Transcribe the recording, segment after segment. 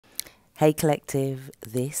Hey collective,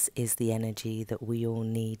 this is the energy that we all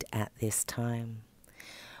need at this time.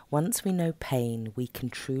 Once we know pain, we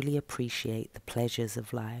can truly appreciate the pleasures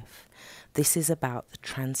of life. This is about the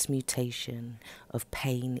transmutation of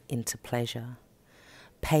pain into pleasure.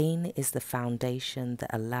 Pain is the foundation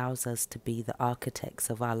that allows us to be the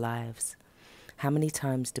architects of our lives. How many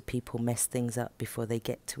times do people mess things up before they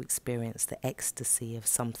get to experience the ecstasy of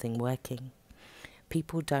something working?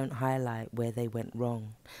 People don't highlight where they went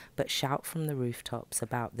wrong, but shout from the rooftops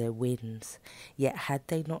about their wins. Yet had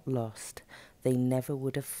they not lost, they never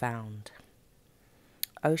would have found.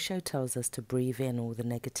 Osho tells us to breathe in all the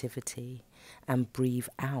negativity and breathe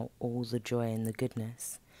out all the joy and the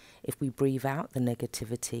goodness. If we breathe out the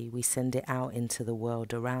negativity, we send it out into the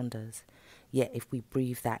world around us. Yet if we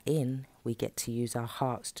breathe that in, we get to use our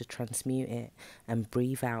hearts to transmute it and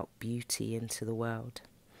breathe out beauty into the world.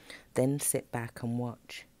 Then sit back and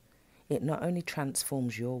watch. It not only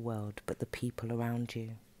transforms your world, but the people around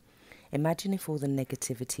you. Imagine if all the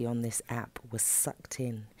negativity on this app was sucked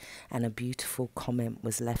in and a beautiful comment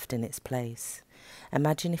was left in its place.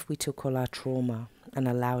 Imagine if we took all our trauma and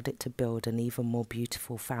allowed it to build an even more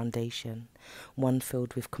beautiful foundation, one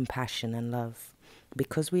filled with compassion and love.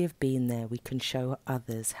 Because we have been there, we can show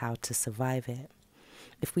others how to survive it.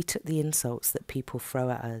 If we took the insults that people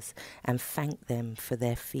throw at us and thanked them for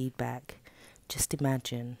their feedback, just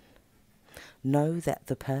imagine. Know that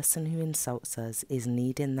the person who insults us is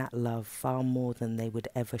needing that love far more than they would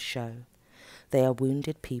ever show. They are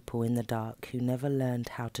wounded people in the dark who never learned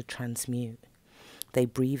how to transmute. They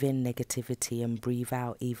breathe in negativity and breathe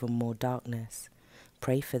out even more darkness.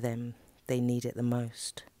 Pray for them. They need it the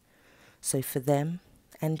most. So for them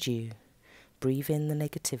and you, breathe in the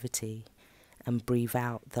negativity and breathe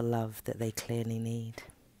out the love that they clearly need.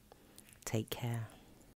 Take care.